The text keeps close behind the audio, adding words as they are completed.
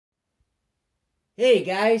Hey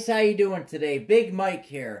guys, how you doing today? Big Mike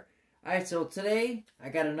here. Alright, so today I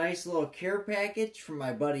got a nice little care package from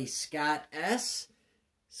my buddy Scott S.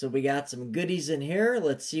 So we got some goodies in here.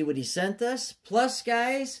 Let's see what he sent us. Plus,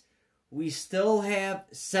 guys, we still have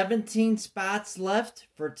 17 spots left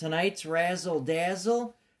for tonight's Razzle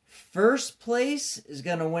Dazzle. First place is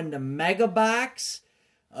going to win the megabox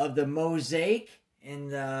of the mosaic.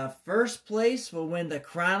 And first place will win the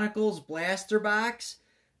Chronicles blaster box.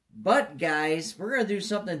 But, guys, we're going to do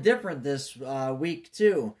something different this week,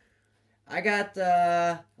 too. I got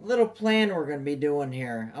a little plan we're going to be doing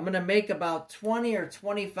here. I'm going to make about 20 or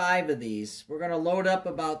 25 of these. We're going to load up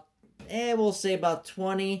about, we'll say about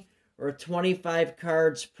 20 or 25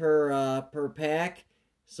 cards per pack.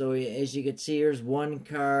 So, as you can see, here's one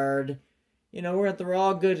card. You know, we're going to throw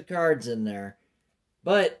all good cards in there.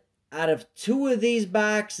 But out of two of these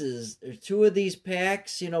boxes, or two of these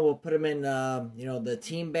packs, you know, we'll put them in, you know, the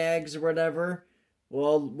team bags or whatever.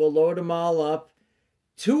 We'll load them all up.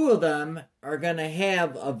 Two of them are going to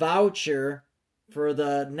have a voucher for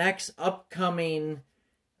the next upcoming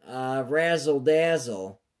Razzle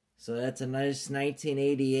Dazzle. So that's a nice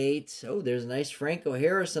 1988. Oh, there's a nice Franco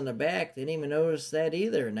Harris on the back. Didn't even notice that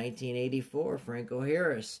either. 1984 Franco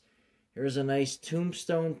Harris. Here's a nice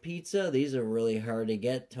Tombstone Pizza. These are really hard to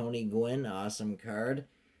get. Tony Gwynn, awesome card.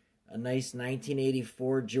 A nice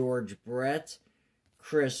 1984 George Brett.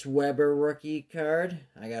 Chris Webber rookie card.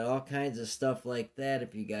 I got all kinds of stuff like that.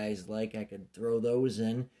 If you guys like, I could throw those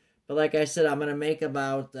in. But like I said, I'm going to make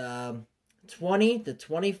about 20 to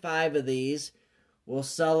 25 of these. We'll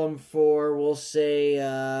sell them for, we'll say,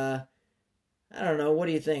 I don't know, what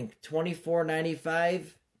do you think? $24.95?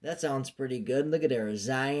 That sounds pretty good. Look at there.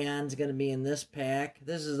 Zion's going to be in this pack.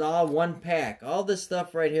 This is all one pack. All this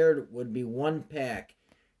stuff right here would be one pack.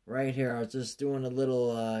 Right here. I was just doing a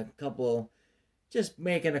little couple, just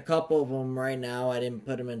making a couple of them right now. I didn't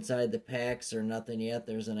put them inside the packs or nothing yet.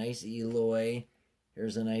 There's a nice Eloy.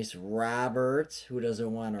 Here's a nice Robert. Who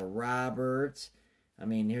doesn't want a Robert? I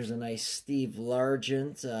mean, here's a nice Steve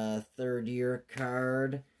Largent, third-year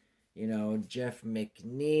card. You know, Jeff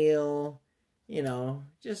McNeil. You know,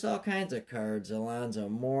 just all kinds of cards. Alonzo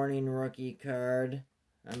Mourning rookie card.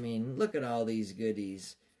 I mean, look at all these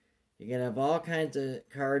goodies. You're going to have all kinds of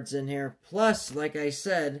cards in here. Plus, like I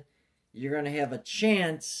said, you're going to have a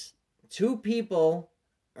chance. Two people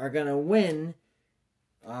are going to win,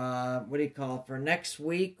 what do you call it, for next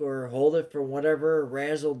week, or hold it for whatever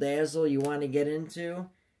Razzle Dazzle you want to get into.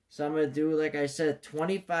 So I'm going to do, like I said,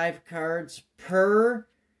 25 cards per,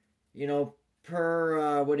 you know,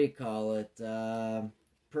 per, what do you call it,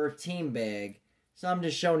 per team bag. So I'm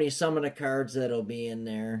just showing you some of the cards that'll be in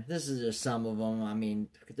there. This is just some of them. I mean,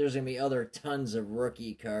 there's going to be other tons of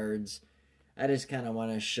rookie cards. I just kind of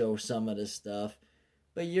want to show some of the stuff.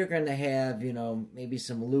 But you're going to have, you know, maybe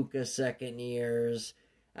some Luka second years.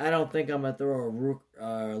 I don't think I'm going to throw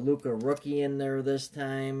a Luka rookie in there this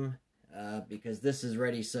time. Because this is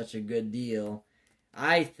already such a good deal.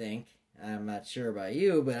 I think. I'm not sure about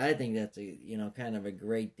you, but I think that's a, you know, kind of a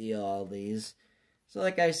great deal, all these. So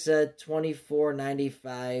like I said,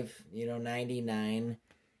 $24.95, you know, $99.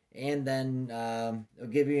 And then it'll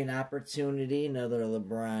give you an opportunity, another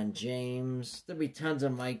LeBron James. There'll be tons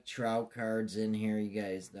of Mike Trout cards in here. You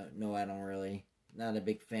guys don't know, I don't really, not a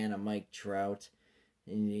big fan of Mike Trout.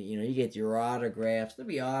 And, you know, you get your autographs. There'll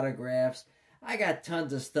be autographs. I got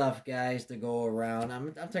tons of stuff, guys, to go around.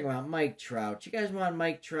 I'm talking about Mike Trout. You guys want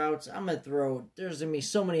Mike Trouts? I'm going to throw, there's going to be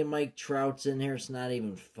so many Mike Trouts in here, it's not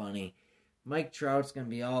even funny. Mike Trout's going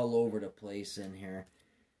to be all over the place in here.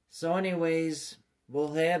 So anyways,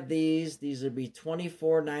 we'll have these. These will be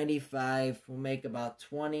 $24.95. We'll make about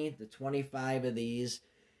 20 to 25 of these.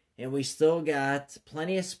 And we still got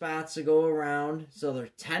plenty of spots to go around. So they're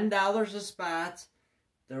 $10 a spot.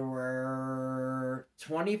 There were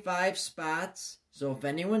 25 spots, so if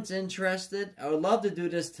anyone's interested, I would love to do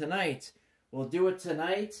this tonight. We'll do it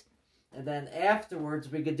tonight, and then afterwards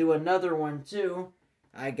we could do another one too.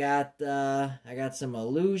 I got some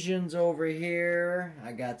Illusions over here.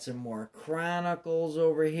 I got some more Chronicles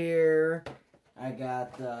over here. I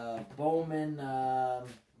got Bowman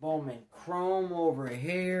Chrome over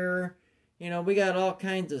here. You know, we got all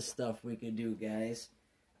kinds of stuff we could do, guys.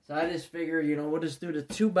 So I just figured, you know, we'll just do the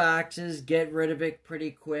two boxes, get rid of it pretty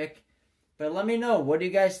quick. But let me know, what do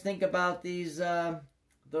you guys think about these,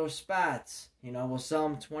 those spots? You know, we'll sell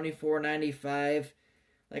them $24.95.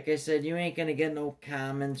 Like I said, you ain't gonna get no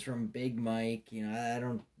comments from Big Mike. You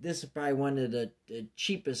know, this is probably one of the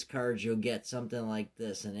cheapest cards you'll get, something like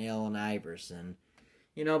this, an Allen Iverson.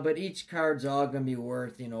 You know, but each card's all gonna be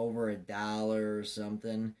worth, you know, over $1 or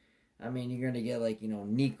something. I mean, you're going to get like, you know,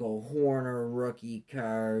 Nico Horner rookie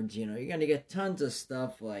cards. You know, you're going to get tons of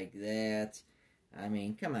stuff like that. I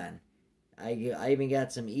mean, come on. I even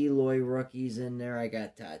got some Eloy rookies in there. I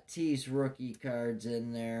got Tatis rookie cards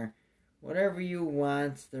in there. Whatever you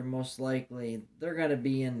want, they're most likely, they're going to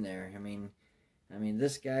be in there. I mean,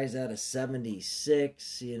 this guy's at a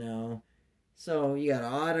 76, you know. So, you got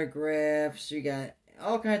autographs. You got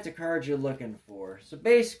all kinds of cards you're looking for. So,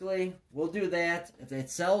 basically, we'll do that. If it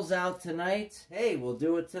sells out tonight, hey, we'll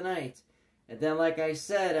do it tonight. And then, like I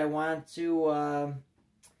said, I want to...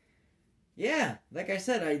 yeah, like I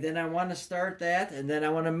said, I want to start that, and then I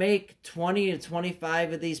want to make 20 to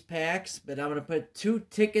 25 of these packs, but I'm going to put 2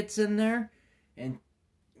 tickets in there, and,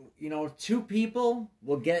 you know, 2 people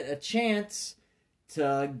will get a chance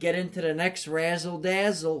to get into the next razzle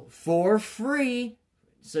dazzle for free,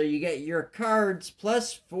 so you get your cards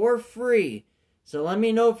plus for free. So let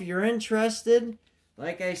me know if you're interested.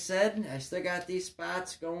 Like I said, I still got these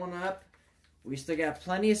spots going up. We still got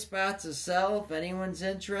plenty of spots to sell if anyone's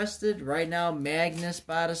interested. Right now, Magnus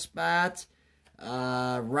bought a spot.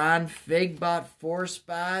 Ron Fig bought 4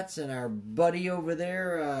 spots. And our buddy over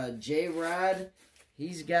there, J-Rod,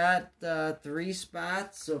 he's got 3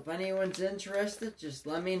 spots. So if anyone's interested, just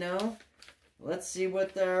let me know. Let's see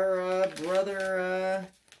what our brother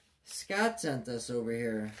Scott sent us over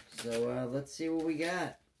here. So let's see what we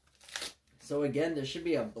got. So again, there should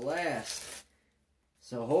be a blast.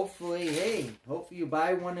 So hopefully, hey, hopefully you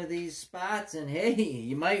buy one of these spots and hey,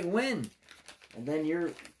 you might win. And then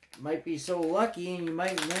you might be so lucky and you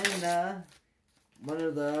might win one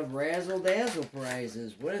of the Razzle Dazzle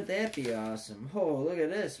prizes. Wouldn't that be awesome? Oh, look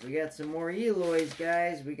at this. We got some more Eloys,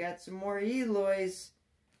 guys. We got some more Eloys.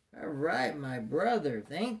 All right, my brother.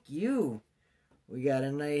 Thank you. We got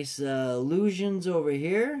a nice Illusions over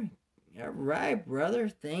here. All right, brother.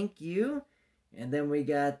 Thank you. And then we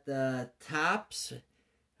got the Tops.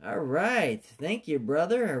 All right. Thank you,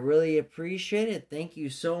 brother. I really appreciate it. Thank you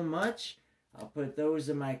so much. I'll put those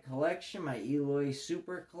in my collection, my Eloy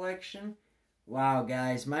Super collection. Wow,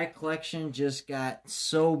 guys. My collection just got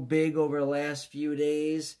so big over the last few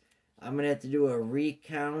days. I'm going to have to do a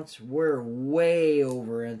recount. We're way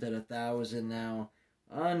over into the 1,000 now.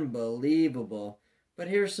 Unbelievable. But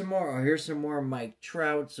here's some more. Oh, here's some more Mike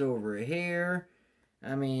Trouts over here.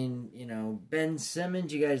 I mean, you know, Ben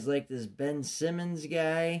Simmons. You guys like this Ben Simmons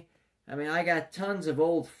guy? I mean, I got tons of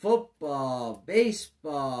old football,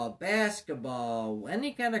 baseball, basketball,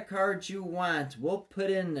 any kind of cards you want, we'll put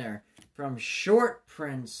in there. From short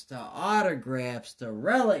prints to autographs to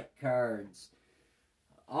relic cards.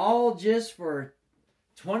 All just for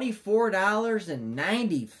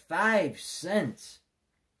 $24.95.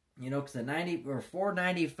 You know, because the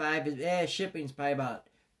 $4.95 shipping's probably about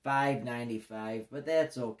 $5.95, but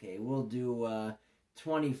that's okay. We'll do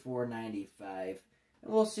 $24.95, and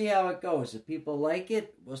we'll see how it goes. If people like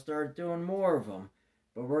it, we'll start doing more of them.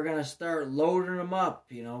 But we're gonna start loading them up.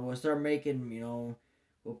 You know, we'll start making. You know,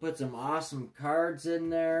 we'll put some awesome cards in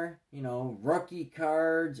there. You know, rookie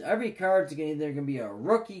cards. Every card's either gonna be a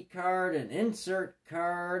rookie card, an insert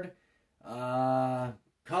card,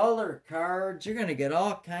 color cards. You're gonna get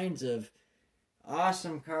all kinds of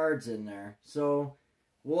awesome cards in there. So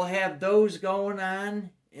we'll have those going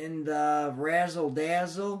on in the Razzle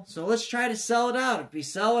Dazzle. So let's try to sell it out. If we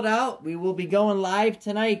sell it out, we will be going live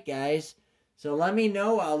tonight, guys. So let me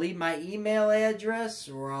know. I'll leave my email address,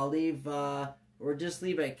 or I'll leave, or just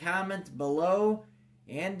leave a comment below,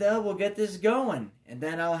 and we'll get this going. And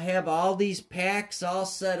then I'll have all these packs all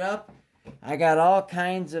set up. I got all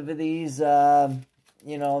kinds of these,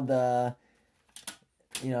 you know,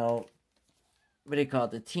 what do you call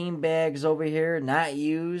it? The team bags over here, not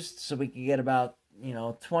used, so we can get about, you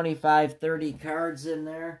know, 25, 30 cards in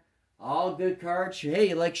there. All good cards. Hey,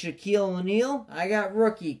 you like Shaquille O'Neal? I got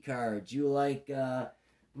rookie cards. You like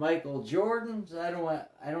Michael Jordan? I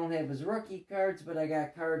don't have his rookie cards, but I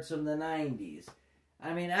got cards from the 90s.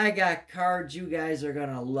 I mean, I got cards you guys are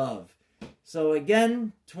gonna love. So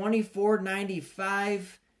again,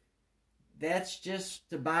 $24.95. That's just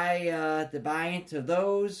to buy into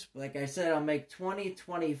those. Like I said, I'll make 20,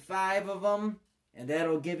 25 of them, and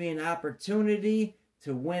that'll give you an opportunity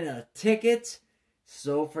to win a ticket.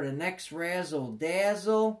 So for the next Razzle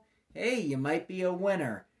Dazzle, hey, you might be a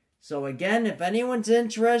winner. So again, if anyone's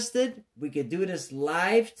interested, we could do this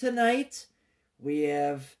live tonight. We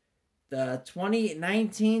have the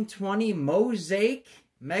 1920 Mosaic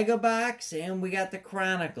Megabox, and we got the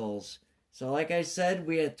Chronicles. So like I said,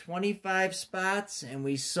 we had 25 spots, and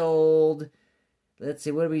we sold, let's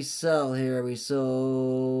see, what did we sell here? We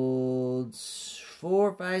sold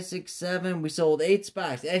 4, 5, 6, 7. We sold 8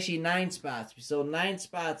 spots. Actually, 9 spots. We sold 9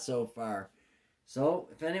 spots so far. So,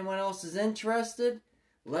 if anyone else is interested,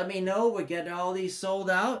 let me know. We'll get all these sold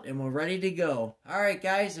out, and we're ready to go. Alright,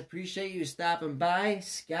 guys. Appreciate you stopping by.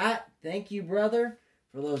 Scott, thank you, brother,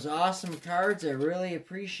 for those awesome cards. I really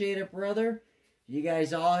appreciate it, brother. You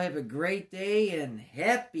guys all have a great day, and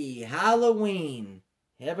happy Halloween.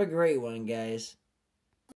 Have a great one, guys.